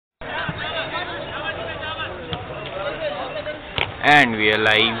And we are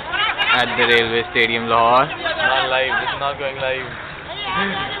live at the railway stadium, Lahore. Not live, this is not going live.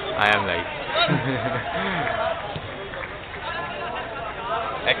 I am live.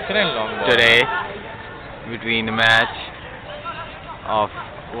 Excellent long ball. Today, between the match of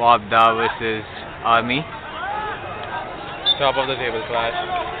WAPDA versus Army, Top of the table clash.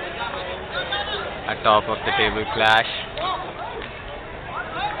 a top of the table clash.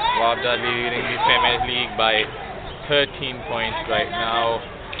 WAPDA leading the Premier League by 13 points right now.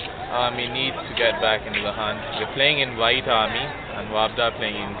 Army needs to get back into the hunt. We're playing in white, Army, and WAPDA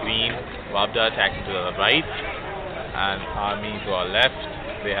playing in green. WAPDA attacking to the right, and Army to our left.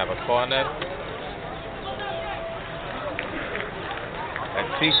 They have a corner.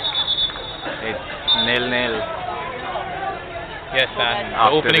 Let's see. It's 0-0 Yes, and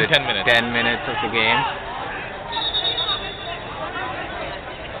after opening the 10 minutes. 10 minutes of the game.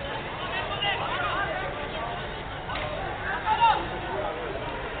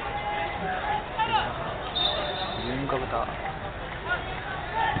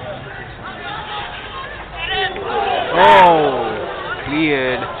 Oh,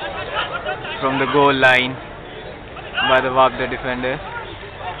 cleared from the goal line by the WAPDA defender.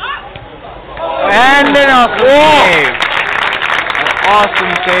 And then a save! An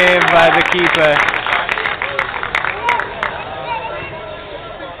awesome save by the keeper.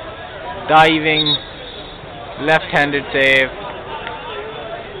 Diving, left-handed save.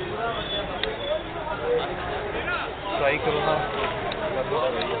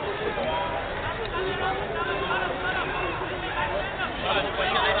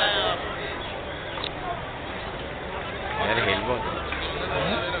 यार हिल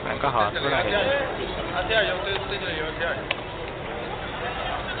बहुत मैं का हाथ बड़ा हिल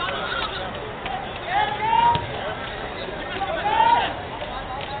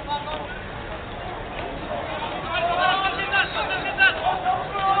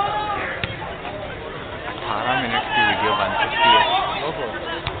 18 minute की video बन सकती है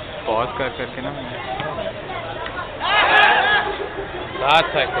पॉज कर करके ना Last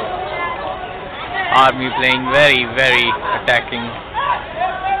cycle. Army playing very attacking.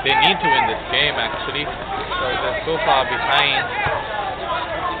 They need to win this game actually, because they're so far behind.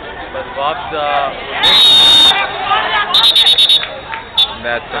 But WAPDA,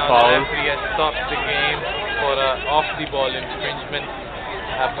 That's a now foul. the referee has stopped the game for a off-the-ball infringement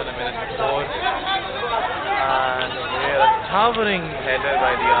happened a minute before. And a towering header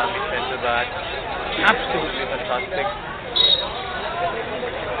by the Army centre back, absolutely fantastic.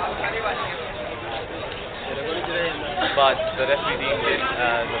 But the referee deemed it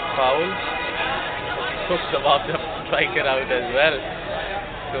as a foul. Took the WAPDA striker out as well.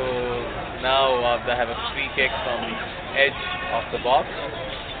 So now WAPDA have a free kick from the edge of the box.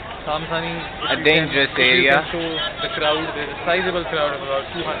 Samsani, A dangerous area. To the crowd, there's a sizable crowd of about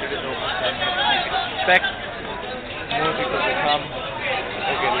 200 in open stand. You can expect more people